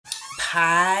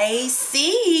Pisces,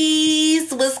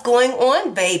 what's going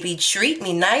on, baby? Treat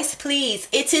me nice, please.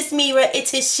 It is Mira,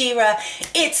 it is Shira,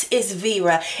 it is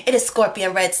Vera, it is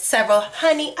ScorpionReddz Tarot.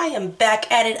 Honey, I am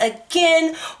back at it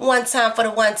again. One time for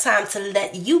the one time to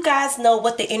let you guys know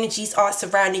what the energies are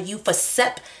surrounding you for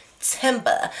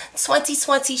September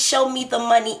 2020. Show me the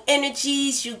money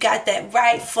energies. You got that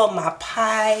right for my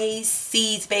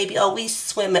Pisces, baby. Oh, we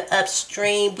swimming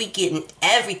upstream. We getting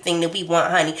everything that we want,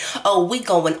 honey. Oh, we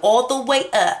going all the way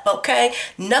up, okay?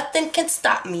 Nothing can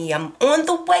stop me. I'm on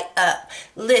the way up.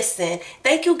 Listen,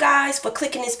 thank you guys for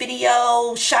clicking this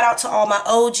video. Shout out to all my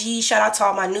OGs. Shout out to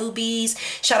all my newbies.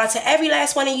 Shout out to every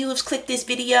last one of you who's clicked this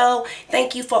video.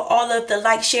 Thank you for all of the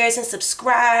likes, shares, and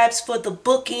subscribes, for the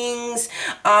bookings,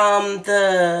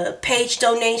 the page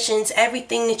donations,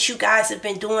 everything that you guys have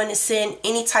been doing to send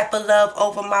any type of love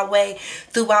over my way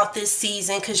throughout this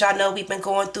season, because y'all know we've been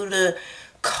going through the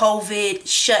COVID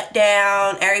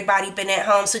shutdown. Everybody been at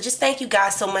home, so just thank you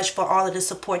guys so much for all of the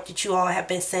support that you all have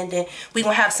been sending. We're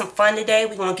gonna have some fun today.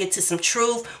 We're gonna get to some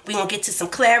truth. We're gonna get to some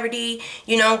clarity.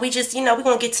 You know, we just, you know, we're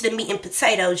gonna get to the meat and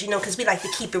potatoes, you know, because we like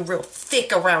to keep it real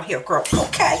thick around here, girl.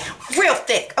 Okay, real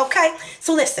thick. Okay,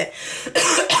 so listen,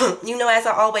 you know, as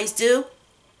I always do,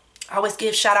 I always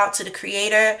give shout out to the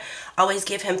creator. I always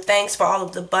give him thanks for all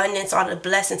of the abundance, all of the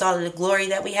blessings, all of the glory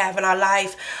that we have in our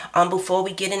life. Before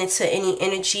we get into any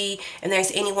energy, and there's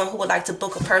anyone who would like to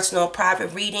book a personal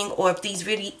private reading, or if these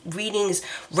readings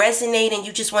resonate and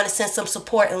you just want to send some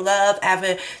support and love,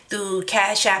 either through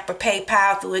Cash App or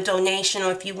PayPal, through a donation,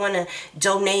 or if you want to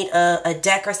donate a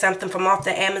deck or something from off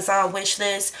the Amazon wish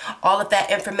list, all of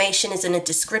that information is in the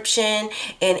description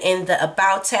and in the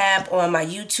About tab on my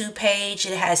YouTube page.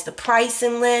 It has the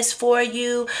pricing list for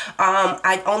you.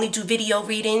 I only do video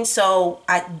readings, so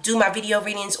I do my video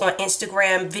readings on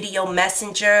Instagram Video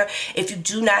Messenger. If you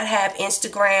do not have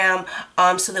Instagram,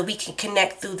 so that we can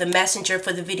connect through the messenger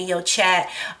for the video chat,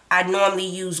 I normally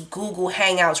use Google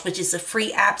Hangouts, which is a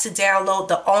free app to download.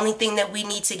 The only thing that we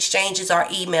need to exchange is our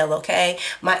email, okay?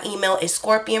 My email is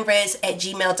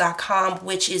scorpionreddzz@gmail.com,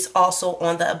 which is also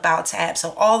on the About tab.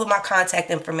 So all of my contact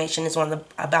information is on the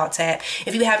About tab.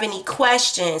 If you have any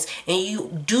questions and you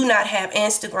do not have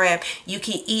Instagram, you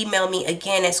can email me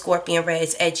again at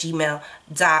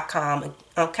scorpionreddzz@gmail.com.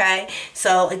 Okay,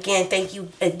 so again, thank you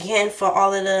again for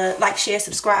all of the like, share,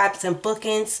 subscribes, and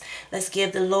bookings. Let's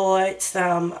give the Lord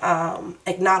some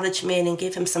acknowledgement and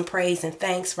give him some praise and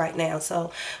thanks right now.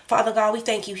 So Father God, we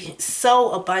thank you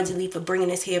so abundantly for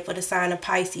bringing us here for the sign of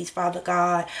Pisces, Father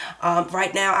God.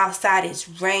 Right now outside it's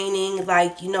raining,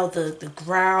 like, you know, the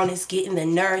ground is getting the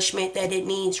nourishment that it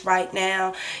needs right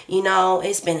now. You know,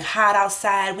 it's been hot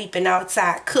outside. We've been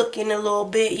outside cooking a little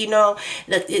bit, you know.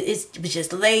 It's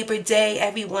just Labor Day.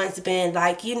 Everyone's been,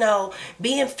 like, you know,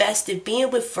 being festive,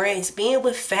 being with friends, being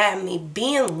with family,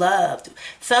 being loved,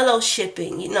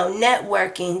 fellowshipping, you know,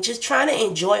 networking, just trying to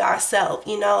enjoy ourselves,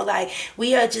 you know. Like,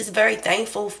 we are just very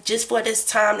thankful just for this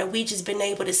time that we just been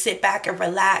able to sit back and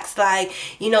relax. Like,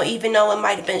 you know, even though it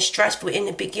might have been stressful in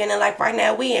the beginning, like right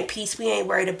now we in peace. We ain't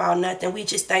worried about nothing. We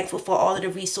just thankful for all of the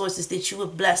resources that you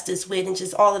have blessed us with, and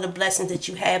just all of the blessings that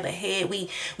you have ahead. We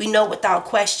know without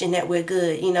question that we're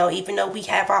good, you know, even though we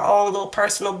have our own little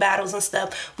personal battles and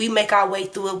stuff, we make our way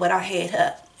through it with our head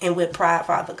up and with pride,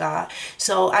 Father God.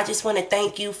 So I just want to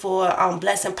thank you for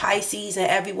blessing Pisces and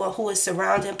everyone who is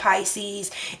surrounding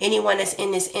Pisces. Anyone that's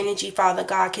in this energy, Father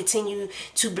God, continue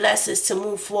to bless us to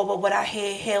move forward with our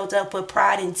head held up with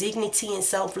pride and dignity and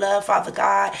self-love, Father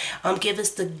God. Give us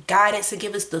the guidance and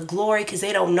give us the glory, because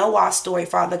they don't know our story,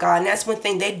 Father God. And that's one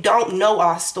thing, they don't know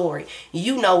our story.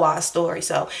 You know our story.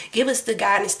 So give us the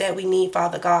guidance that we need,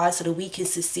 Father God, so that we can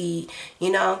succeed,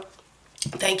 you know.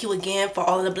 Thank you again for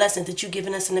all of the blessings that you've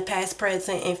given us in the past,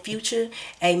 present, and future.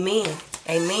 Amen.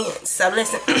 Amen. So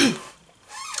listen,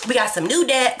 we got some new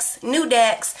decks.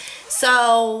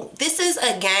 So this is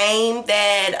a game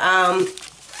that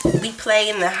we play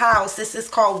in the house. This is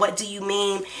called What Do You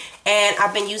Mean? And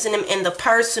I've been using them in the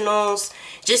personals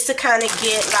just to kind of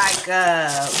get like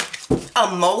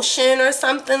emotion or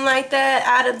something like that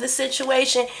out of the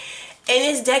situation. And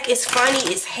this deck is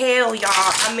funny as hell, y'all.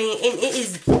 I mean, and it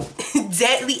is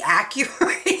deadly accurate.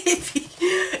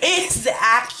 It's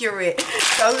accurate.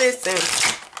 So listen,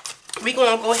 we're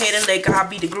going to go ahead and let God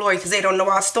be the glory, because they don't know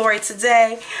our story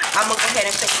today. I'm going to go ahead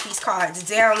and take these cards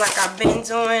down like I've been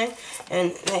doing.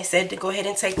 And they said to go ahead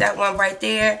and take that one right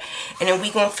there. And then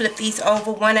we're going to flip these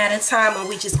over one at a time, and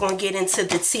we just going to get into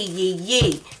the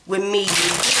T-yee-yee with me.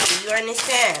 You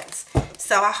understand?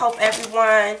 So I hope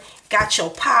everyone got your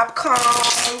popcorn,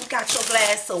 you got your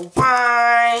glass of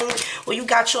wine, or you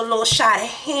got your little shot of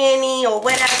Henny, or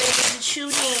whatever it is that you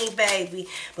need, baby.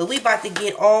 But we about to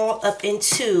get all up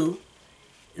into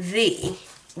the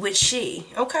with she.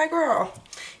 Okay, girl?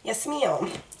 Yes, ma'am.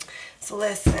 So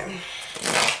listen.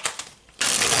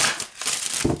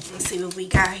 Let's see what we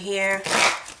got here.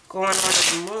 Going on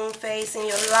with the moon phase in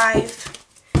your life.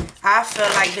 I feel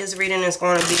like this reading is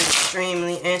going to be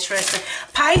extremely interesting.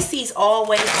 Pisces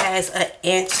always has an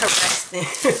interesting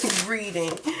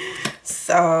reading.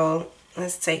 So,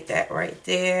 let's take that right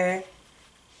there.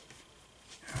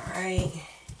 Alright.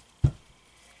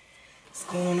 What's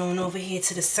going on over here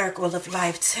to the Circle of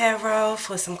Life Tarot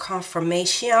for some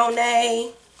confirmation, eh?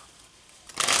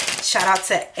 Shout out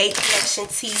to 8 Connection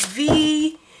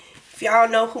TV. Y'all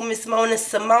know who Miss Mona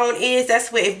Simone is.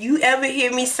 That's where if you ever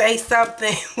hear me say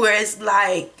something where it's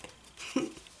like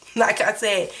I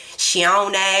said,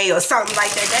 Shione or something like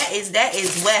that, that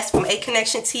is West from 8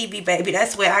 Connection TV, baby.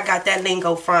 That's where I got that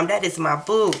lingo from. That is my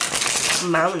boo,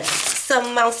 Mona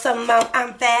Simone,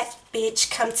 I'm back,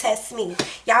 bitch, come test me.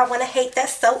 Y'all wanna hate,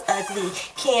 that's so ugly.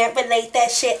 Can't relate,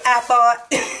 that shit I bought.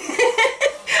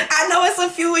 I know it's a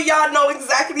few of y'all know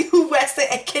exactly who West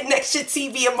at Connection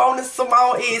TV and Mona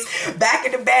Simone is. Back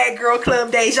in the Bad Girl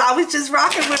Club days. Y'all was just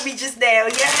rocking with me just now.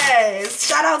 Yes.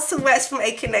 Shout out to West from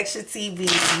 8 Connection TV.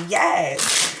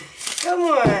 Yes. Come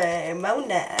on,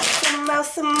 Mona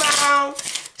Simone.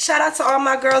 Shout out to all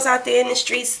my girls out there in the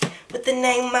streets with the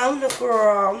name Mona,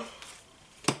 girl.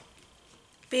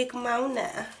 Big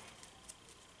Mona.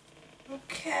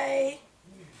 Okay.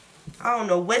 I don't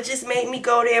know what just made me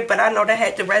go there, but I know that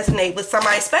had to resonate with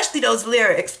somebody, especially those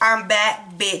lyrics. I'm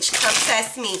back, bitch, come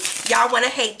test me. Y'all want to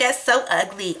hate, that's so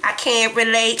ugly. I can't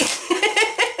relate.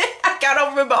 I gotta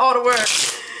remember all the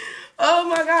words. Oh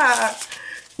my God.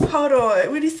 Hold on.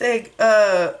 What did he say?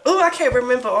 Oh, I can't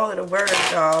remember all of the words,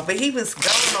 y'all. But he was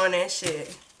going on that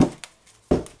shit.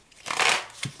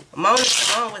 Mona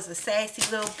Simone was a sassy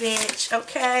little bitch,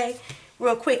 okay?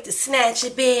 Real quick to snatch a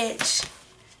bitch.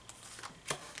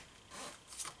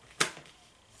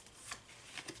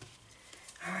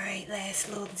 Alright, last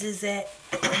little dessert.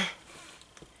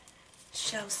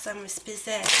 Show some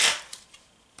spizzette.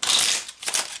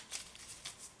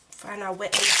 Find out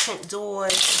what ancient door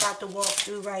is about to walk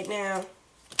through right now.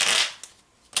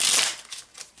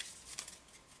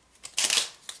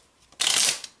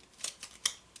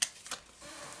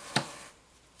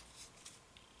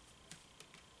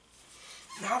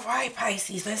 Alright,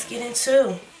 Pisces, let's get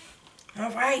into.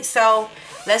 Alright, so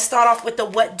let's start off with the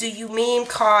what do you mean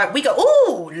card. We go,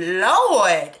 ooh,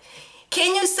 Lord.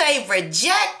 Can you say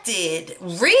rejected?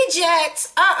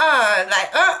 Reject?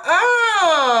 Like,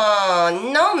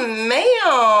 no,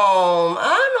 ma'am.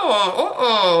 I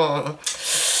don't,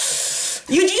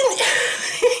 You didn't.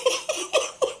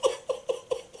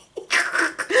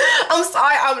 I'm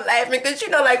sorry, I'm laughing because, you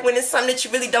know, like when it's something that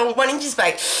you really don't want, and just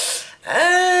like,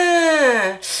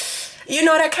 you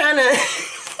know, that kind of.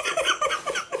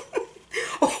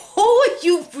 Who are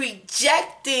you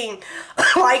rejecting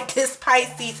like this,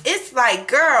 Pisces? It's like,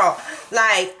 girl,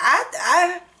 like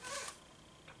I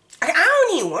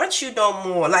don't even want you no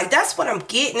more. Like, that's what I'm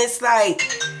getting. It's like,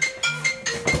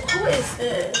 who is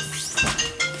this?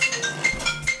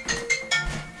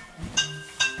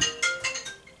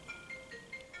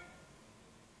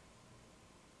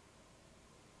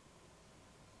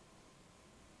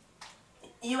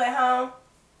 You at home?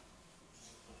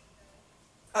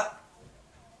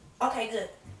 Okay, good.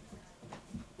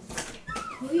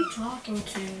 Who are you talking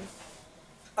to?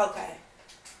 Okay.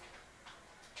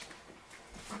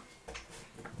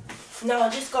 No,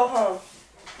 just go home.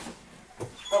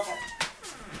 Okay.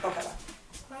 Okay,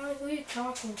 bye. Who are you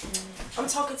talking to? I'm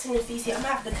talking to Nafisi. I'm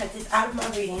gonna have to cut this out of my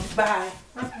reading. Bye.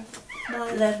 Okay.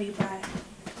 Bye. Love you. Bye.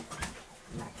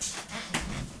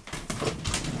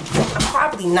 I'm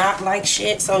probably not like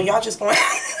shit, so y'all just gonna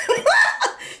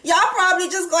y'all probably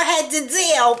just gonna have to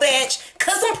deal, bitch.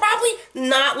 Cause I'm probably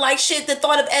not like shit. The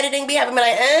thought of editing be having me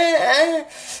like,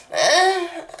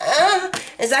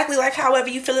 exactly like however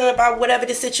you feeling about whatever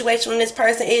the situation with this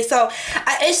person is. So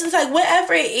it's just like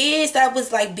whatever it is that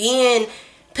was like being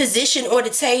position or the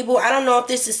table. I don't know if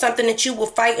this is something that you were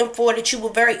fighting for, that you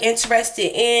were very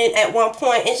interested in at one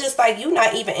point. It's just like you're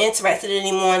not even interested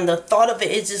anymore, and the thought of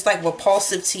it is just like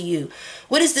repulsive to you.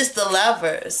 What is this? The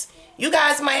Lovers. You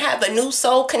guys might have a new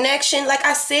soul connection. Like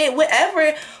I said,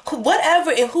 whatever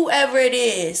and whoever it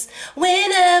is.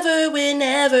 Whenever,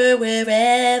 wherever,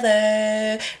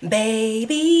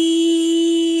 baby.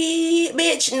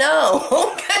 Bitch, no.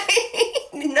 Okay?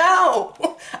 No.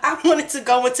 I wanted to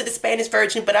go into the Spanish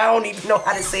version, but I don't even know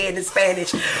how to say it in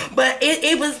Spanish. But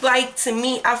it was like, to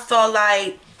me, I felt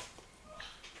like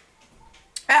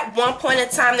at one point in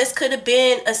time, this could have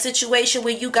been a situation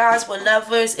where you guys were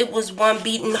lovers. It was one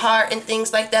beating heart and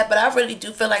things like that. But I really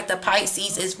do feel like the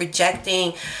Pisces is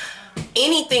rejecting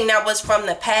anything that was from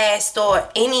the past, or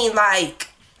any, like,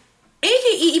 it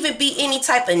could even be any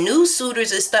type of new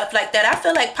suitors and stuff like that. I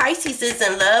feel like Pisces is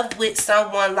in love with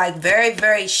someone, like, very,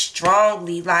 very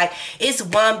strongly. Like, it's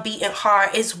one beating heart,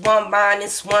 it's one mind,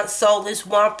 it's one soul, it's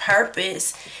one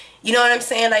purpose. You know what I'm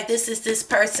saying? Like, this is this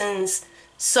person's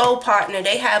soul partner.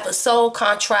 They have a soul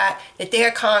contract that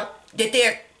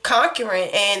they're conquering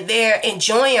and they're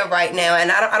enjoying right now.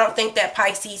 And I don't think that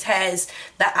Pisces has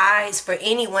the eyes for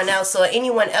anyone else, or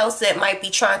anyone else that might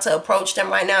be trying to approach them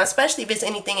right now, especially if it's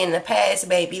anything in the past,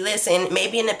 baby. Listen,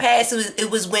 maybe in the past it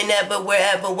was whenever,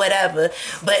 wherever, whatever,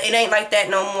 but it ain't like that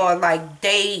no more. Like,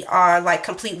 they are like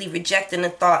completely rejecting the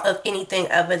thought of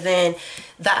anything other than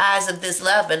the eyes of this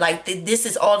lover. Like, this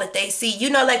is all that they see.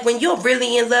 You know, like, when you're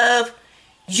really in love,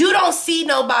 you don't see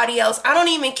nobody else. I don't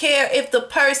even care if the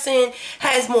person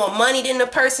has more money than the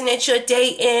person that you're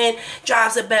dating,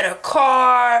 drives a better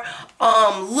car,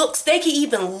 they can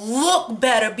even look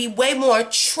better, be way more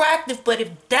attractive. But if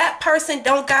that person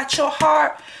don't got your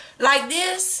heart like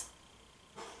this,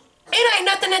 it ain't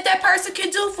nothing that person can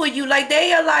do for you. Like,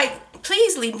 they are like,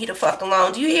 please leave me the fuck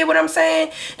alone. Do you hear what I'm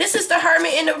saying? This is the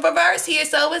Hermit in the reverse here.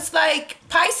 So it's like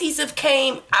Pisces have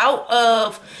came out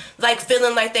of, like,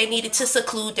 feeling like they needed to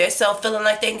seclude themselves, feeling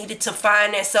like they needed to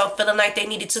find themselves, feeling like they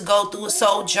needed to go through a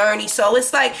soul journey. So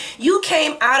it's like you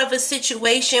came out of a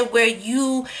situation where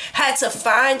you had to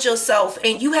find yourself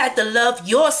and you had to love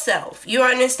yourself. You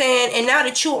understand? And now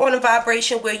that you're on a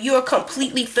vibration where you're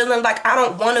completely feeling like, I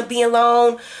don't want to be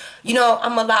alone. You know,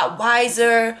 I'm a lot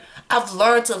wiser. I've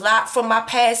learned a lot from my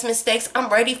past mistakes.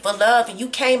 I'm ready for love. And you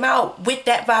came out with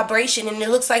that vibration, and it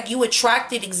looks like you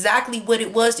attracted exactly what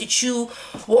it was that you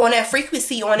were on that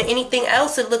frequency on. Anything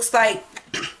else, it looks like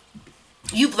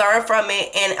you've learned from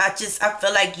it. And I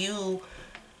feel like you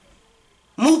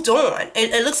moved on.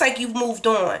 It looks like you've moved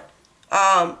on.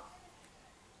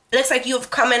 It looks like you've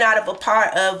coming out of a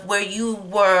part of where you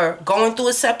were going through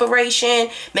a separation,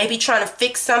 maybe trying to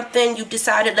fix something. You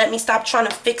decided, let me stop trying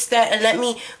to fix that and let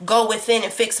me go within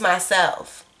and fix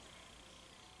myself.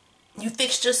 You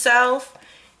fixed yourself.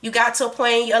 You got to a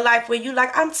point in your life where you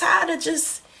like, I'm tired of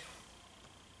just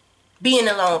being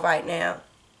alone right now.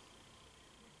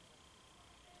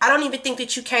 I don't even think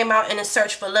that you came out in a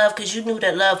search for love, because you knew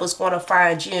that love was going to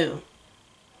find you.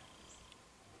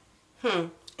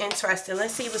 Interesting.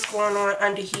 Let's see what's going on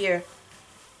under here.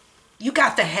 You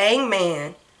got the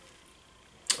Hangman.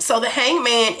 So the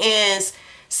Hangman is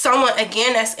someone,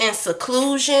 again, that's in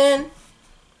seclusion.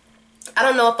 I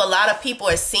don't know if a lot of people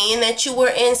are seeing that you were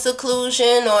in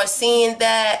seclusion, or seeing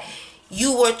that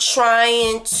you were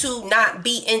trying to not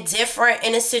be indifferent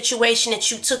in a situation,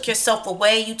 that you took yourself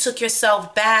away, you took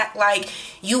yourself back, like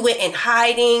you went in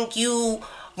hiding, you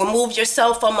removed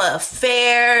yourself from an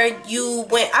affair.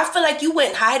 I feel like you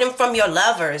went hiding from your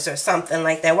lovers or something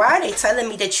like that. Why are they telling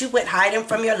me that you went hiding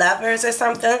from your lovers or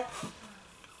something?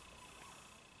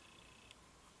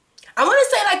 I want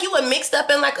to say like you were mixed up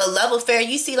in like a love affair.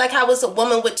 You see like how it's a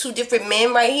woman with two different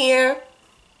men right here?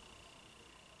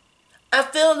 I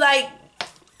feel like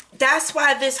that's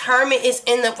why this Hermit is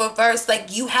in the reverse.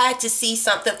 Like, you had to see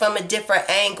something from a different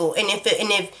angle. And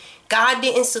if God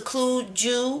didn't seclude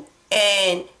you,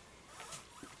 and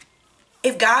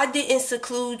if God didn't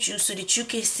seclude you so that you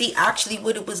could see actually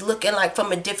what it was looking like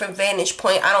from a different vantage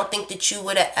point, I don't think that you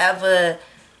would have ever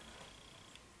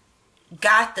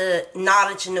got the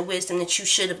knowledge and the wisdom that you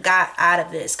should have got out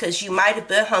of this. Because you might have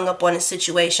been hung up on a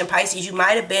situation, Pisces. You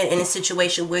might have been in a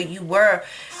situation where you were,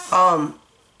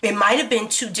 it might have been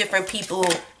two different people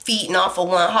feeding off of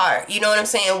one heart. You know what I'm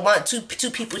saying?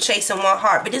 Two people chasing one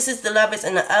heart. But this is the Lovers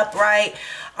in the upright.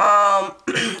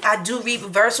 I do read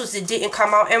reversals. It didn't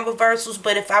come out in reversals,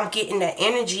 but if I'm getting that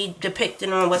energy depicted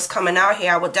on what's coming out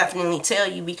here, I would definitely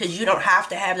tell you, because you don't have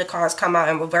to have the cards come out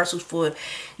in reversals for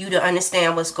you to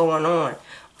understand what's going on.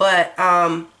 But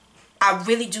I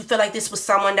really do feel like this was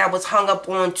someone that was hung up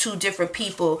on two different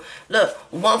people. Look,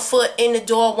 one foot in the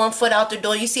door, one foot out the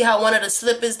door. You see how one of the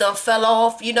slippers done fell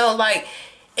off? You know, like,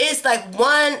 it's like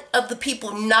one of the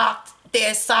people knocked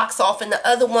their socks off and the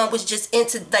other one was just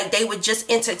they were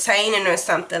just entertaining or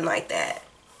something like that.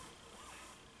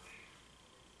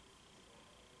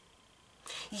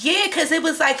 Yeah, because it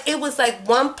was like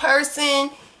one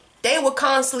person They were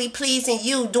constantly pleasing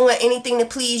you, doing anything to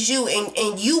please you,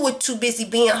 and you were too busy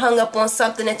being hung up on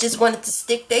something that just wanted to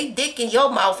stick their dick in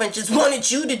your mouth and just wanted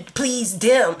you to please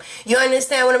them. You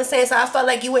understand what I'm saying? So I felt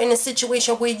like you were in a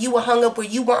situation where you were hung up, where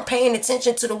you weren't paying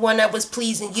attention to the one that was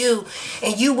pleasing you,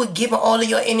 and you were giving all of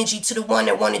your energy to the one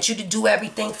that wanted you to do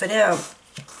everything for them.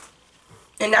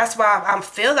 And that's why I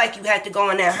feel like you had to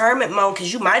go in that hermit mode,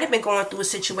 because you might have been going through a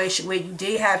situation where you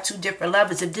did have two different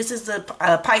lovers. If this is a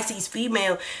Pisces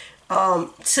female,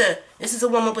 this is a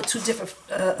woman with two different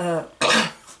a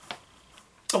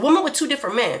woman with two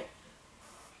different men.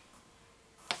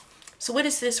 So what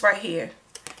is this right here?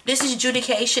 This is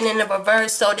adjudication in the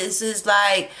reverse. So this is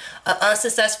like an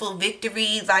unsuccessful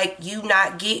victory, like you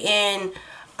not getting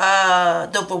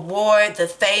the reward, the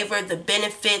favor, the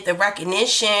benefit, the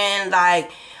recognition,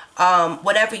 like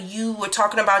whatever you were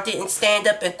talking about didn't stand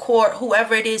up in court.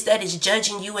 Whoever it is that is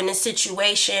judging you in this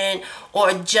situation,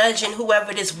 or judging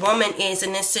whoever this woman is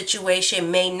in this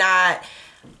situation, may not,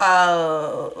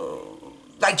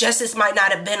 like justice might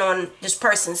not have been on this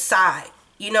person's side.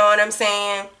 You know what I'm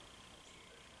saying?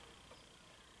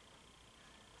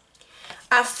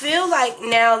 I feel like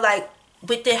now, like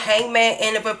with the hangman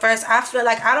in the reverse, I feel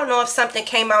like, I don't know if something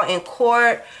came out in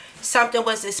court, something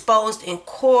was exposed in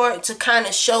court to kind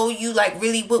of show you like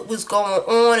really what was going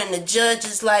on, and the judge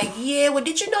is like, yeah, well,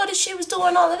 did you know that she was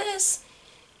doing all of this?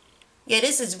 Yeah,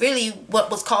 this is really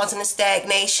what was causing the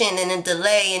stagnation and the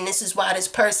delay, and this is why this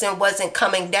person wasn't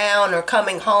coming down or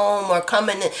coming home or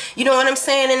coming in, you know what I'm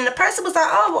saying? And the person was like,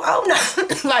 oh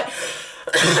no, like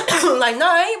like, no,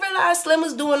 I ain't realized Slim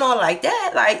was doing all like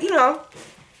that. Like, you know,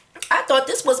 I thought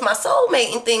this was my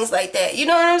soulmate and things like that. You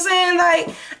know what I'm saying? Like,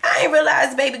 I ain't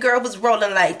realized baby girl was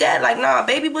rolling like that. Like, nah,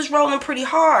 baby was rolling pretty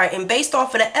hard. And based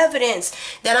off of the evidence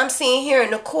that I'm seeing here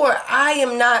in the court, I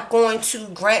am not going to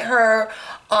grant her,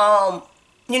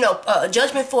 you know, a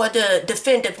judgment for the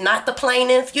defendant, not the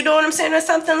plaintiff. You know what I'm saying? Or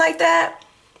something like that.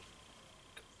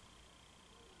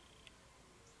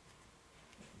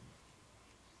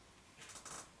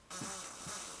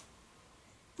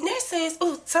 And that says,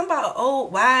 oh, something about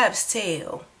old wives'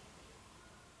 tale.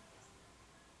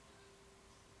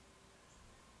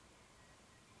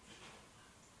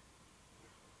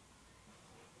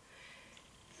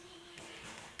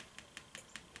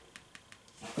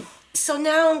 So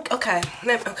now, okay,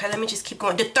 let me just keep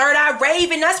going. The third eye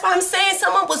raven, that's why I'm saying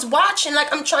someone was watching.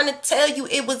 Like, I'm trying to tell you,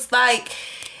 it was like,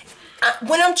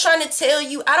 when I'm trying to tell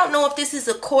you, I don't know if this is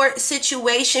a court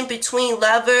situation between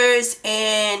lovers,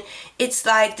 and it's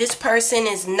like this person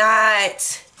is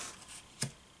not,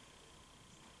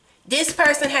 this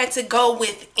person had to go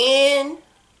within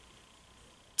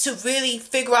to really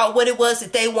figure out what it was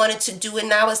that they wanted to do, and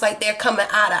now it's like they're coming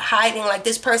out of hiding. Like,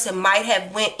 this person might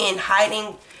have went in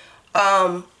hiding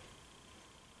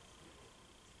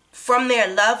from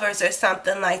their lovers or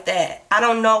something like that. I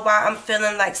don't know why I'm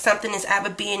feeling like something is ever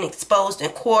being exposed in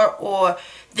court, or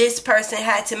this person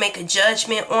had to make a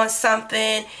judgment on something,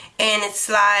 and it's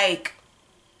like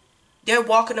they're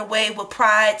walking away with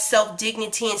pride,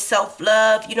 self-dignity, and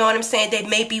self-love. You know what I'm saying? They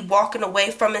may be walking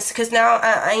away from it, because now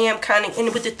I am kind of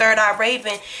in with the third eye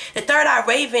raven. The third eye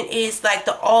raven is like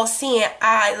the all-seeing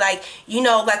eye, like, you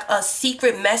know, like a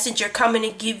secret messenger coming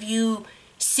to give you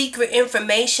secret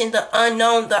information, the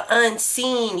unknown, the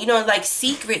unseen, you know, like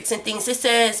secrets and things. It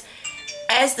says,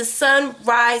 as the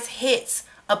sunrise hits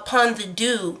upon the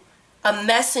dew, a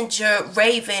messenger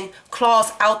raven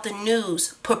claws out the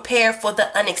news. Prepare for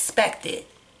the unexpected.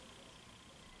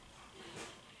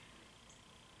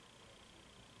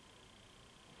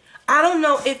 I don't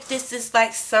know if this is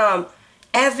like some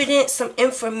evidence, some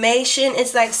information.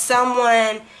 It's like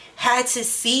someone had to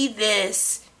see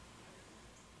this.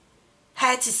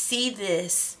 Had to see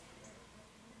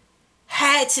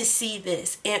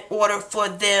this in order for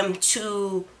them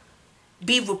to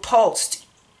be repulsed.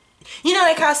 You know,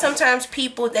 like how sometimes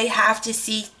people, they have to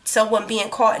see someone being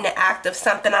caught in the act of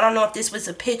something. I don't know if this was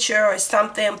a picture or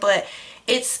something, but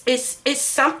it's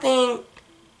something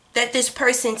that this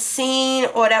person seen,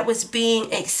 or that was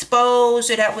being exposed,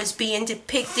 or that was being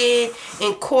depicted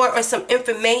in court, or some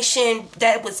information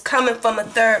that was coming from a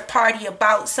third party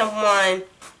about someone,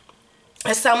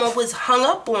 and someone was hung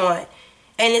up on.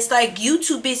 And it's like, you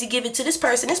too busy giving to this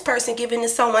person giving to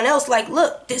someone else. Like,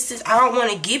 look, this is, I don't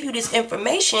want to give you this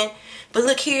information, but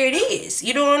look, here it is.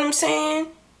 You know what I'm saying?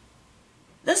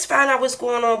 Let's find out what's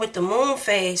going on with the moon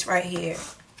phase right here.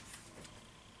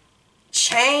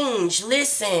 Change,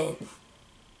 listen.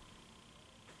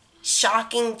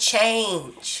 Shocking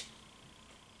change.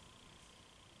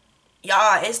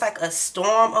 Y'all, it's like a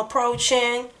storm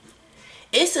approaching.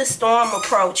 It's a storm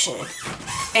approaching.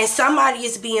 And somebody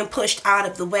is being pushed out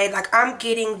of the way. Like, I'm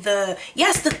getting the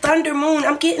thunder moon.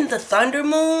 I'm getting the thunder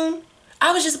moon.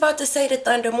 I was just about to say the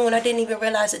thunder moon. I didn't even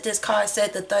realize that this card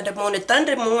said the thunder moon. The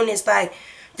thunder moon is like,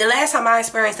 the last time I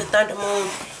experienced the thunder moon,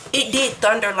 it did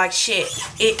thunder like shit.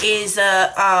 It is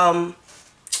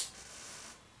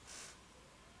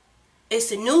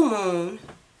it's a new moon.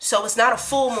 So it's not a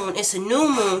full moon. It's a new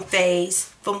moon phase,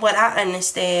 from what I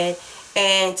understand.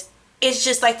 And it's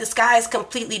just like the sky is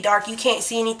completely dark. You can't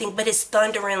see anything, but it's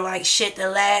thundering like shit. The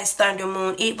last thunder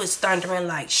moon, it was thundering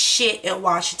like shit in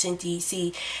Washington,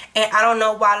 D.C. And I don't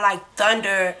know why, like,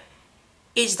 thunder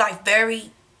is like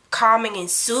very calming and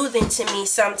soothing to me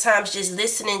sometimes. Just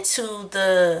listening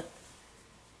to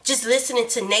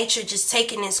nature just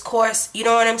taking its course. You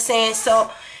know what I'm saying? So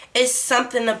it's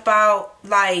something about,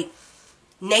 like,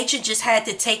 nature just had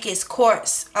to take its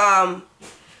course. I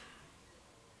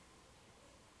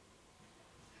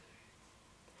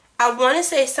want to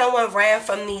say someone ran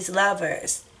from these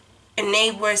lovers and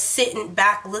they were sitting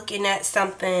back looking at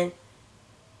something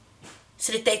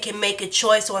so that they can make a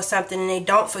choice or something, and they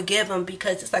don't forgive them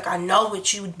because it's like, I know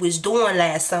what you was doing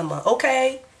last summer.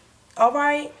 Okay, all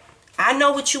right, I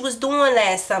know what you was doing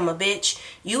last summer, bitch.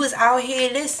 You was out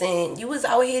here, listen, you was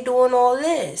out here doing all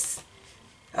this.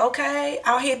 Okay,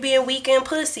 out here being weak and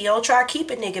pussy. Oh, try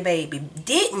keep a nigga, baby.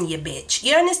 Didn't you, bitch?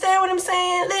 You understand what I'm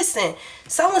saying? Listen,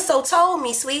 so-and-so told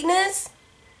me, sweetness.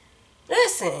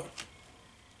 Listen.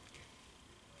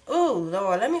 Ooh,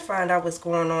 Lord, let me find out what's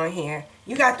going on here.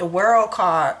 You got the World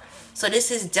card. So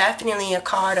this is definitely a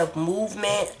card of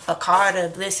movement, a card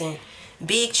of, listen,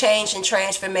 big change and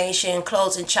transformation,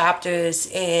 closing chapters,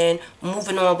 and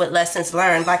moving on with lessons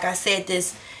learned. Like I said,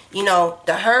 this, you know,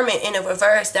 the Hermit in the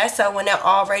reverse, that's someone that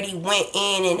already went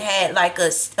in and had like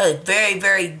a very,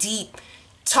 very deep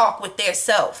talk with their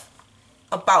self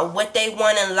about what they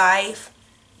want in life,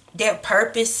 their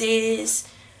purposes,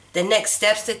 the next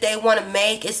steps that they want to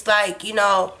make. It's like, you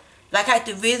know, like, had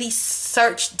to really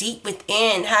search deep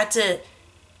within, had to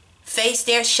face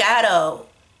their shadow,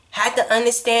 had to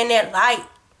understand their light,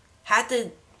 had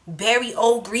to bury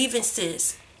old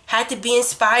grievances, had to be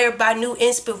inspired by new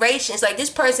inspirations. Like, this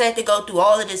person had to go through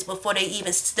all of this before they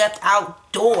even stepped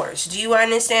outdoors. Do you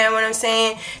understand what I'm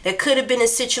saying? There could have been a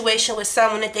situation with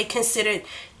someone that they considered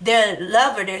their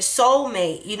lover, their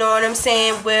soulmate. You know what I'm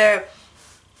saying? Where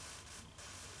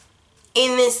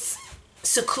in this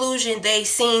seclusion, they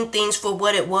seen things for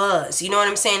what it was. You know what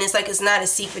I'm saying? It's like, it's not a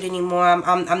secret anymore.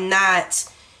 I'm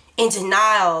not in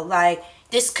denial. Like,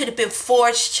 this could have been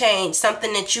forced change,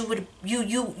 something that you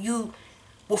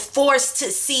were forced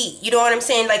to see. You know what I'm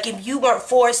saying? Like, if you weren't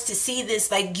forced to see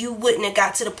this, like, you wouldn't have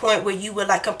got to the point where you were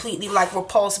like completely like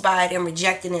repulsed by it and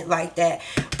rejecting it like that.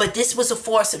 But this was a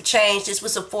force of change. This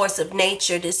was a force of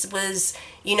nature. This was,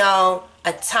 you know,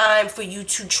 a time for you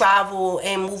to travel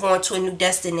and move on to a new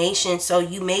destination. So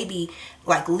you may be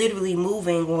like literally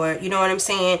moving, or, you know what I'm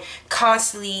saying,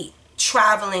 constantly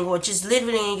traveling, or just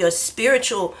literally in your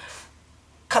spiritual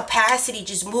capacity,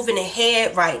 just moving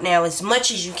ahead right now as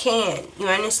much as you can. You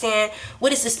understand?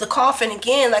 What is this? The coffin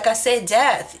again. Like I said,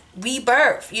 death,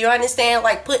 rebirth. You understand?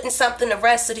 Like, putting something to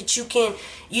rest so that you can,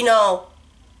 you know,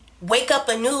 wake up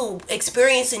anew,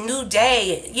 experience a new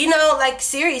day. You know, like,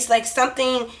 serious, like,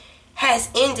 something has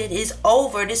ended, is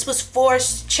over. This was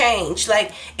forced change.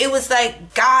 Like, it was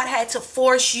like God had to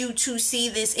force you to see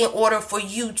this in order for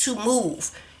you to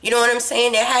move. You know what I'm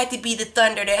saying? There had to be the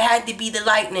thunder. There had to be the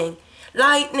lightning.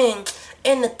 Lightning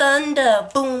and the thunder,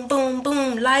 boom, boom,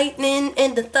 boom. Lightning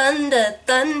and the thunder,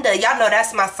 thunder. Y'all know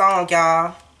that's my song,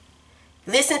 y'all.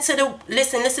 Listen to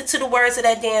the words of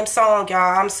that damn song,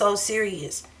 y'all. I'm so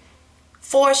serious.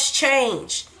 Force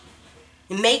change,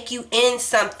 make you end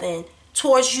something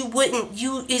towards you.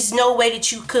 Is no way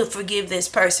that you could forgive this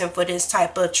person for this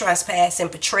type of trespass and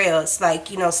betrayal. It's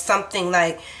like, you know, something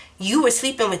like, you were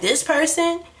sleeping with this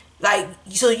person. Like,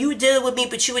 so you were dealing with me,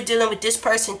 but you were dealing with this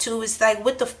person too. It's like,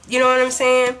 what the, you know what I'm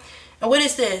saying? And what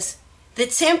is this? The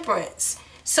Temperance.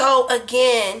 So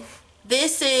again,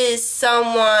 this is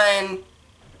someone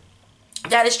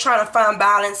that is trying to find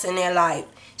balance in their life.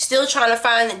 Still trying to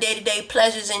find the day-to-day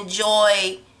pleasures and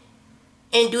joy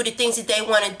and do the things that they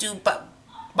want to do, but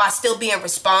by still being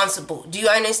responsible. Do you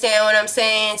understand what I'm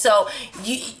saying? So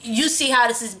you see how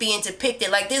this is being depicted.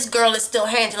 Like, this girl is still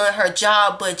handling her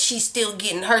job, but she's still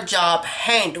getting her job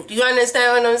handled. Do you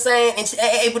understand what I'm saying? And she's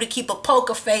able to keep a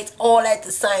poker face all at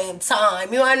the same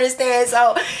time. You understand?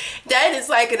 So that is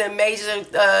like an amazing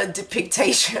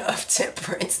depiction of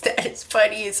temperance. That is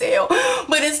funny as hell.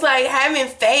 But it's like having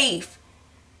faith,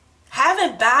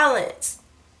 having balance,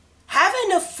 having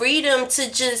the freedom to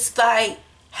just like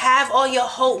have all your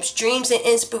hopes, dreams, and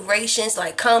inspirations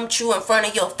like come true in front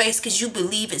of your face because you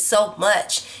believe it so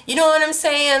much. You know what I'm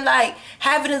saying? Like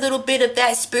having a little bit of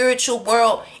that spiritual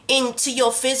world into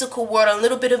your physical world, a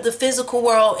little bit of the physical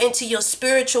world into your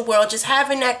spiritual world, just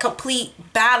having that complete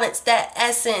balance, that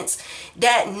essence,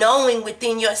 that knowing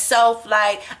within yourself,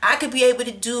 like I could be able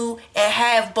to do and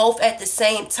have both at the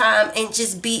same time and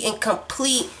just be in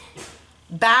complete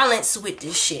balance with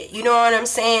this shit. You know what I'm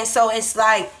saying? So it's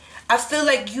like I feel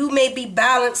like you may be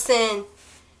balancing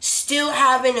still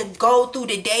having to go through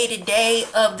the day-to-day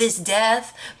of this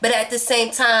death, but at the same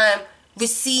time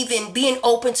being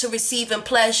open to receiving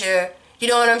pleasure, you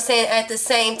know what I'm saying, at the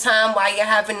same time while you're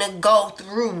having to go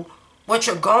through what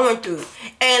you're going through.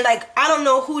 And like I don't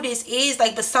know who this is,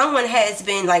 like, but someone has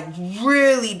been like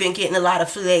really been getting a lot of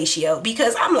fellatio,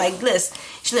 because I'm like,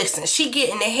 listen, she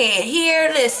getting the head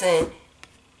here, listen.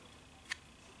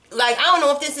 Like, I don't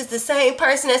know if this is the same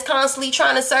person that's constantly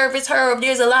trying to service her, or if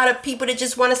there's a lot of people that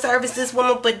just want to service this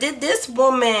woman. But this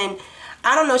woman,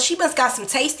 I don't know, she must got some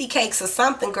tasty cakes or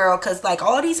something, girl. Because, like,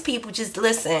 all these people just,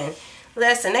 listen.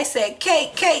 They said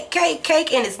cake,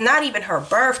 and it's not even her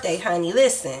birthday, honey.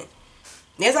 Listen.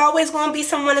 There's always going to be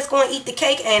someone that's going to eat the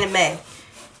cake anime.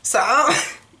 So,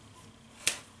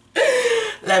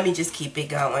 let me just keep it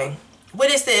going.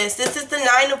 What is this? This is the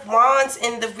Nine of Wands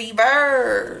in the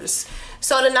reverse.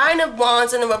 So the Nine of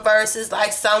Wands in the reverse is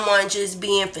like someone just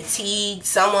being fatigued,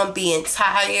 someone being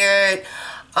tired.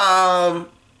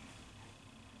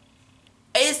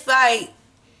 It's like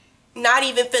not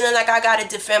even feeling like I gotta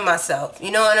defend myself.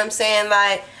 You know what I'm saying?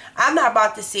 Like, I'm not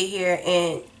about to sit here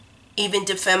and even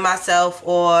defend myself,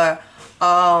 or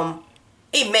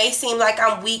it may seem like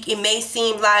I'm weak. It may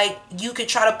seem like you could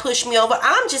try to push me over.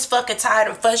 I'm just fucking tired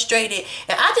and frustrated.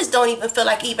 And I just don't even feel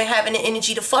like even having the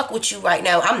energy to fuck with you right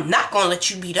now. I'm not going to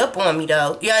let you beat up on me,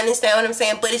 though. You understand what I'm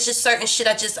saying? But it's just certain shit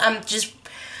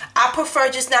I prefer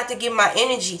just not to give my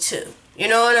energy to. You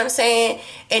know what I'm saying?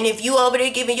 And if you over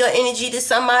there giving your energy to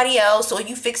somebody else, or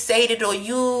you fixated, or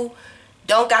you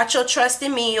don't got your trust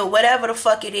in me, or whatever the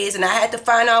fuck it is, and I had to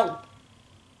find out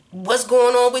what's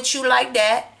going on with you like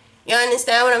that. You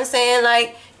understand what I'm saying?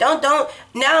 Like, don't.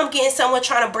 Now I'm getting someone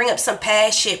trying to bring up some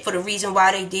past shit for the reason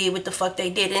why they did what the fuck they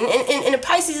did. And the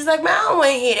Pisces is like, man, I don't want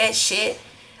to hear that shit.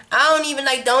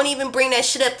 Don't even bring that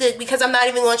shit up because I'm not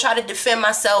even going to try to defend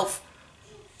myself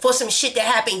for some shit that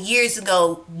happened years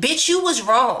ago. Bitch, you was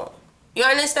wrong. You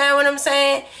understand what I'm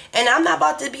saying? And I'm not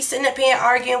about to be sitting up here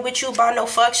arguing with you about no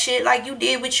fuck shit. Like, you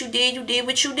did what you did, you did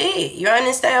what you did. You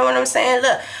understand what I'm saying?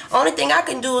 Look, only thing I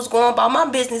can do is go about my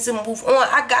business and move on.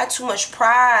 I got too much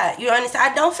pride. You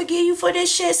understand? I don't forgive you for this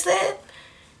shit, Slip.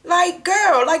 Like,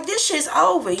 girl, like, this shit's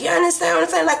over. You understand what I'm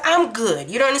saying? Like, I'm good.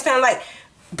 You don't understand? Like,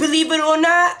 believe it or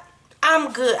not,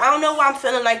 I'm good. I don't know why I'm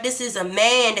feeling like this is a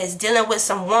man that's dealing with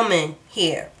some woman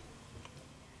here.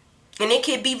 And it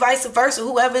could be vice versa,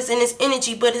 whoever's in this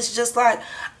energy, but it's just like,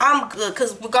 I'm good.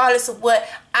 Because regardless of what,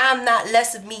 I'm not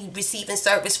less of me receiving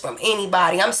service from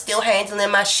anybody. I'm still handling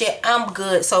my shit. I'm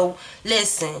good. So,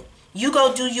 listen, you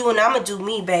go do you and I'm going to do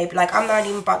me, babe. Like, I'm not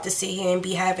even about to sit here and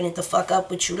be having it to fuck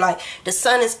up with you. Like, the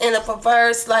sun is in a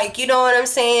reverse. Like, you know what I'm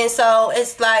saying? So,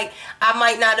 it's like, I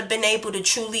might not have been able to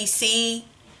truly see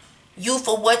you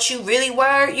for what you really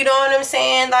were. You know what I'm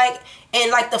saying? Like, and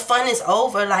like the fun is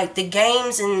over, like the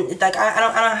games, and like I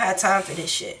don't have time for this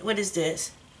shit. What is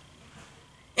this?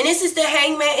 And this is the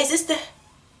Hangman. Is this the?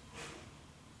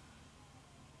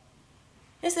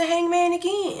 It's the Hangman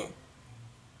again.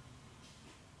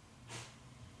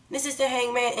 This is the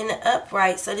Hangman in the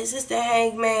upright. So this is the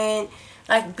Hangman,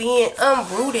 like being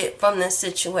unrooted from the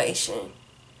situation.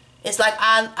 It's like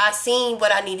I seen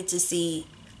what I needed to see.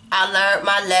 I learned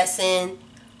my lesson.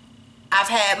 I've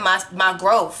had my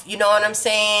growth, you know what I'm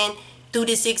saying, through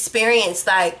this experience.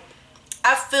 Like,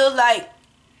 I feel like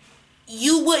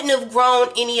you wouldn't have grown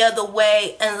any other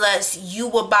way unless you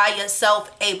were by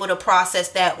yourself able to process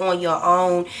that on your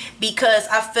own. Because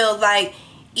I feel like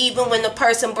even when the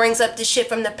person brings up the shit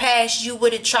from the past, you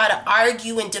would have tried to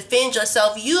argue and defend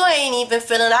yourself. You ain't even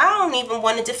feeling, I don't even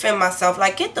want to defend myself.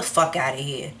 Like, get the fuck out of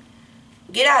here.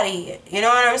 Get out of here. You know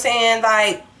what I'm saying?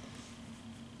 Like,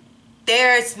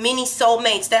 there's many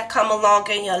soulmates that come along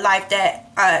in your life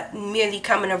that are merely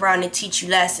coming around to teach you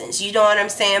lessons. You know what I'm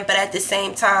saying? But at the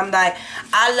same time, like,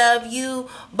 I love you,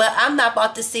 but I'm not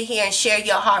about to sit here and share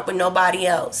your heart with nobody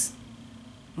else.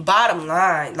 Bottom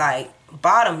line, like,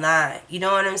 bottom line. You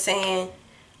know what I'm saying?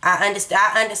 I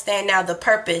understand now the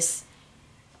purpose,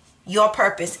 your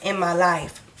purpose in my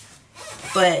life.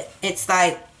 But it's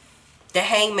like the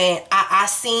Hangman, I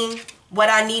seen what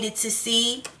I needed to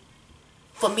see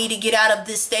for me to get out of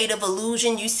this state of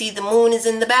illusion. You see the moon is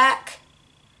in the back.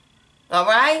 All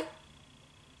right?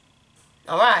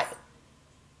 All right.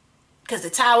 Because the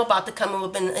Tower about to come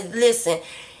up and listen.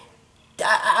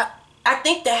 I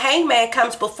think the Hangman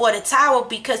comes before the Tower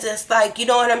because it's like, you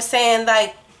know what I'm saying?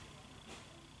 Like,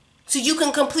 so you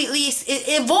can completely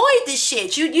avoid this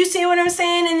shit. You see what I'm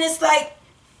saying? And it's like,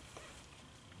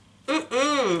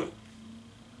 I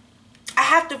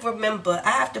have to remember.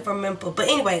 But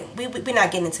anyway, we're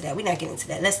not getting into that. We're not getting into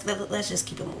that. Let's just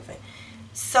keep it moving.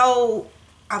 So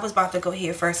I was about to go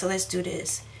here first. So let's do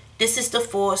this. This is the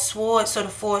Four of Swords. So the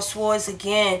Four of Swords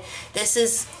again. This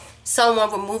is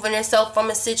someone removing themselves from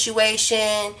a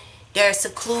situation. They're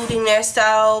secluding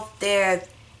themselves. They're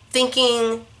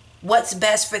thinking what's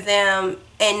best for them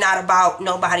and not about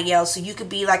nobody else. So you could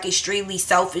be like extremely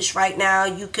selfish right now.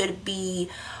 You could be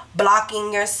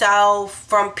blocking yourself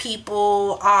from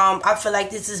people. I feel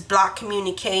like this is blocked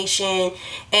communication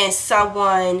and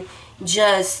someone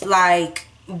just like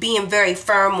being very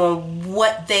firm on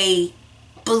what they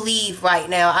believe right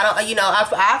now.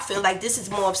 I feel like this is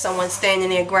more of someone standing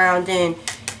their ground than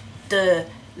the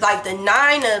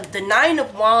nine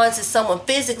of wands is someone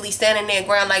physically standing their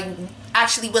ground, like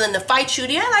actually willing to fight you.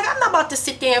 Yeah, like I'm not about to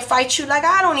sit there and fight you. Like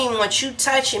I don't even want you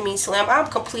touching me, Slim. I'm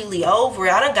completely over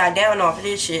it. I done got down off of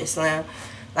this shit, Slim.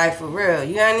 Like for real.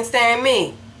 You understand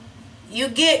me? You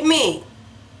get me?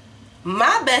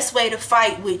 My best way to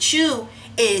fight with you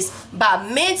is by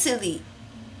mentally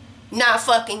not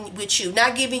fucking with you,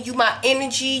 not giving you my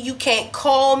energy. You can't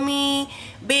call me,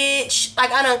 bitch.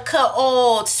 Like I done cut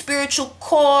all spiritual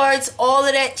cords, all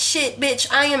of that shit,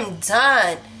 bitch. I am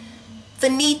done.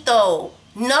 Finito.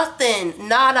 Nothing.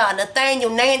 Nada.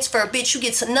 Nathaniel Nansford, bitch. You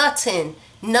get to nothing.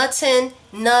 Nothing.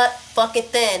 Not fucking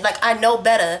thing. Like I know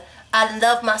better. I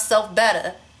love myself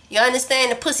better. You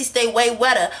understand? The pussy stay way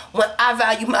wetter when I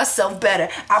value myself better.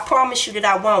 I promise you that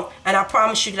I won't, and I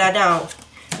promise you that I don't.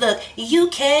 Look, you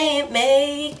can't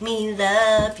make me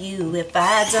love you if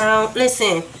I don't.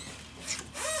 Listen.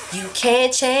 You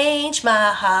can't change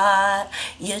my heart.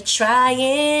 You're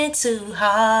trying too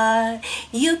hard.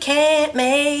 You can't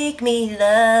make me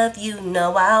love you.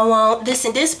 No, I won't.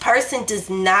 Listen, this person does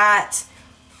not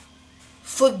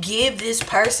forgive this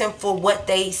person for what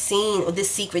they seen or the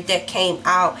secret that came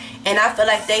out. And I feel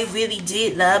like they really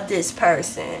did love this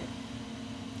person.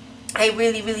 They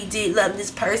really, really did love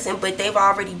this person, but they've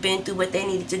already been through what they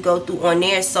needed to go through on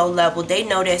their soul level. They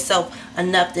know their self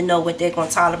enough to know what they're going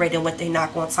to tolerate and what they're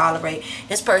not going to tolerate.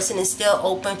 This person is still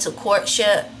open to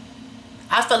courtship.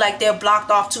 I feel like they're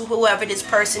blocked off to whoever this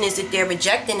person is that they're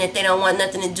rejecting, that they don't want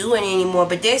nothing to do with anymore.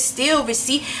 But they're still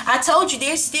receiving. I told you,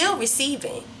 they're still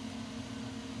receiving.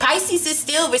 Pisces is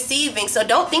still receiving. So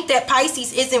don't think that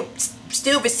Pisces isn't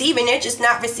still receiving. They're just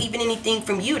not receiving anything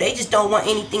from you. They just don't want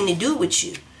anything to do with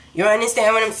you. You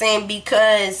understand what I'm saying?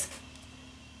 Because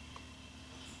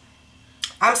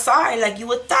I'm sorry, like you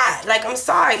would thought. Like, I'm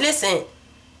sorry. Listen. And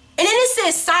then it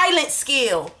says silent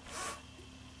skill.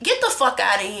 Get the fuck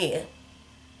out of here.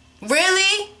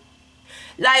 Really?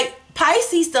 Like,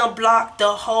 Pisces done blocked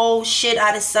the whole shit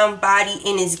out of somebody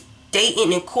and is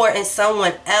dating and courting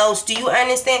someone else. Do you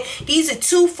understand? These are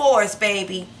 2 4s,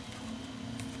 baby.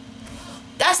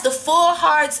 That's the 4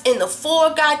 hearts and the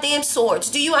 4 goddamn swords.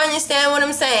 Do you understand what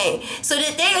I'm saying? So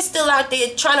that they are still out there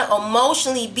trying to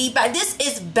emotionally be back. This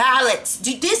is balance.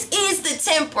 This is the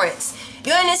temperance.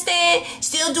 You understand?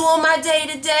 Still doing my day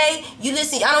to day. You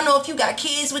listen, I don't know if you got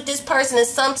kids with this person in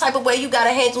some type of way. You got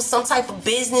to handle some type of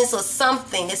business or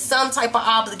something. It's some type of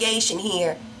obligation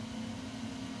here.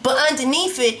 But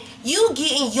underneath it, you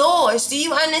getting yours. Do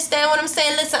you understand what I'm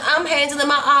saying? Listen, I'm handling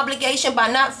my obligation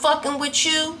by not fucking with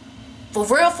you. For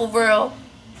real, for real.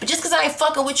 But just because I ain't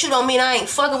fucking with you don't mean I ain't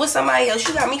fucking with somebody else.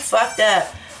 You got me fucked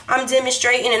up. I'm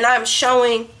demonstrating and I'm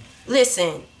showing.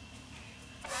 Listen.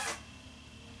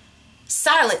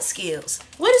 Silent skills.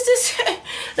 What is this?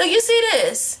 Look, you see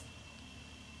this?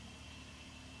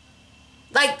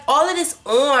 Like, all of this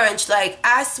orange. Like,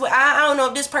 I swear, I don't know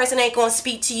if this person ain't going to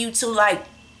speak to you till, like,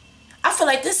 I feel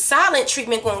like this silent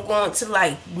treatment going to go into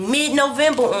like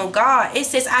mid-November on God. It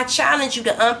says, I challenge you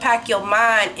to unpack your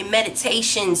mind in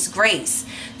meditation's grace.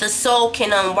 The soul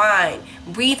can unwind.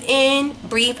 Breathe in,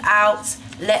 breathe out,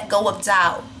 let go of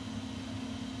doubt.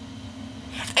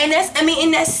 And that's, I mean,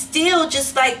 and that's still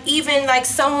just like, even like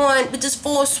someone with this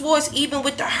 4 of swords, even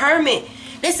with the hermit.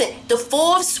 Listen, the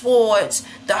 4 of swords,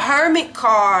 the hermit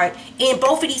card, and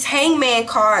both of these hangman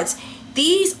cards,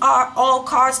 these are all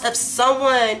cards of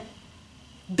someone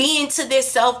being to their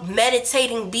self,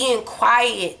 meditating, being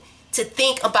quiet, to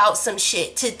think about some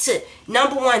shit. To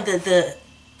number one, the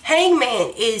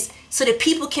hangman is so that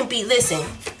people can be, listen,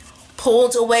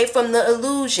 pulled away from the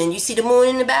illusion. You see the moon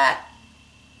in the back?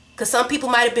 Because some people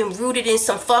might have been rooted in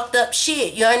some fucked up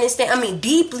shit. You understand? I mean,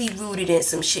 deeply rooted in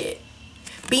some shit.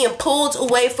 Being pulled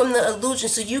away from the illusion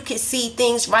so you can see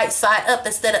things right side up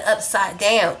instead of upside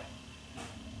down.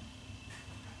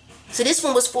 So this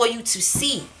one was for you to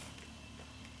see.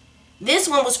 This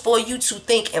one was for you to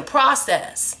think and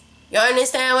process. You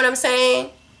understand what I'm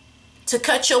saying? To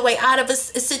cut your way out of a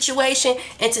situation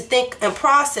and to think and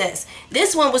process.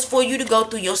 This one was for you to go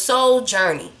through your soul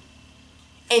journey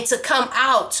and to come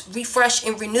out refreshed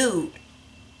and renewed.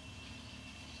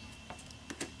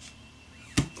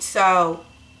 So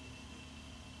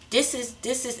this is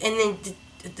and then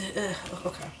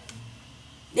okay.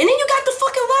 And then you got the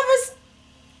fucking Lovers,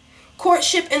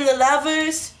 courtship and the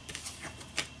Lovers.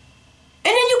 And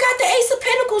then you got the Ace of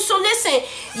Pentacles. So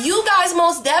listen, you guys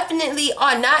most definitely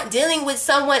are not dealing with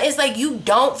someone. It's like you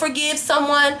don't forgive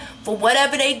someone for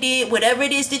whatever they did, whatever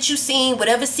it is that you seen,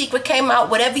 whatever secret came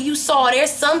out, whatever you saw. There's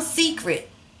some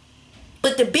secret.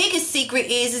 But the biggest secret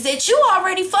is that you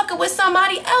already fucking with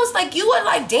somebody else. Like you are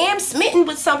like damn smitten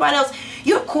with somebody else.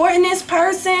 You're courting this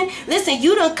person. Listen,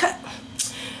 you don't cut.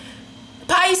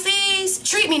 Pisces,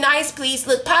 treat me nice, please.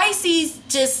 Look, Pisces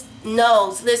just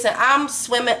knows. Listen, I'm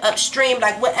swimming upstream.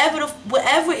 Like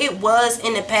whatever it was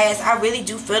in the past, I really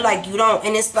do feel like you don't.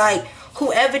 And it's like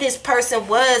whoever this person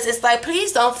was, it's like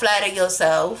please don't flatter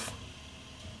yourself.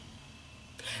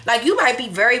 Like you might be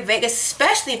very vague,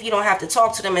 especially if you don't have to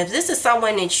talk to them. If this is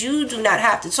someone that you do not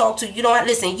have to talk to, you don't have,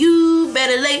 listen, you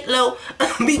better lay low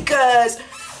because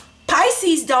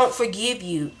Pisces don't forgive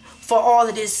you for all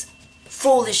of this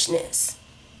foolishness.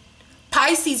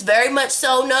 Pisces very much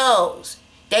so knows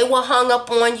they were hung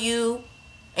up on you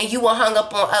and you were hung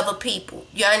up on other people.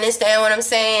 You understand what I'm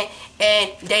saying?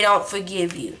 And they don't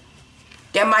forgive you.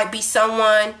 There might be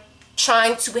someone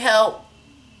trying to help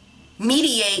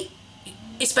mediate,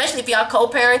 especially if y'all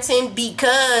co-parenting,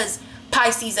 because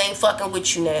Pisces ain't fucking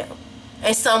with you now.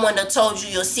 And someone that told you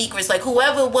your secrets. Like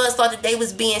whoever it was thought that they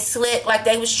was being slick. Like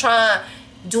they was trying to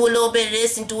do a little bit of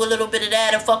this and do a little bit of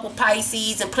that and fuck with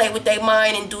Pisces and play with their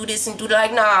mind and do this and do that.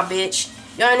 Like, nah, bitch.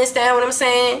 You understand what I'm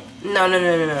saying? No.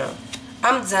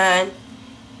 I'm done.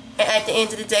 And at the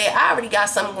end of the day, I already got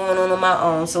something going on my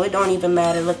own. So it don't even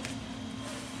matter. Look,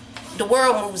 the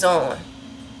world moves on.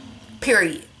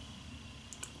 Period.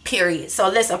 So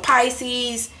listen,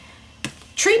 Pisces,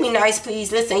 treat me nice,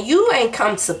 please. Listen, you ain't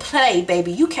come to play,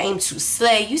 baby. You came to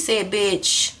slay. You said,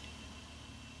 bitch,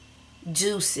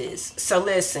 deuces. So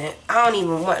listen, I don't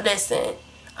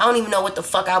even know what the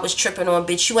fuck I was tripping on,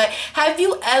 bitch. You ain't. Have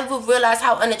you ever realized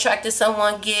how unattractive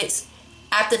someone gets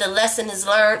after the lesson is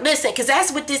learned? Listen, because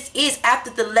that's what this is. After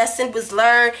the lesson was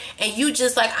learned and you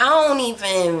just like, I don't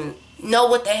even know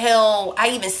what the hell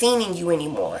I even seen in you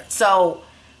anymore. So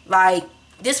like,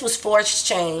 this was forced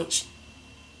change.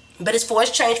 But it's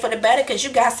forced change for the better because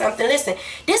you got something. Listen,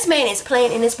 this man is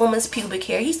playing in this woman's pubic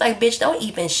hair. He's like, bitch, don't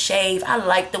even shave. I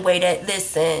like the way that,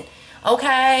 listen,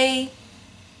 okay?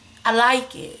 I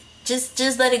like it. Just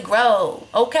let it grow,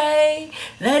 okay?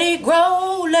 Let it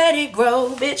grow,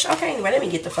 bitch. Okay, anyway, let me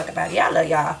get the fuck up out of here. I love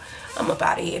y'all. I'm up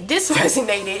out of here. If this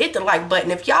resonated, hit the like button.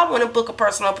 If y'all want to book a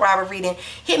personal private reading,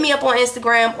 hit me up on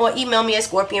Instagram or email me at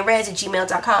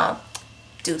scorpionreddztarot@gmail.com.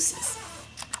 Deuces.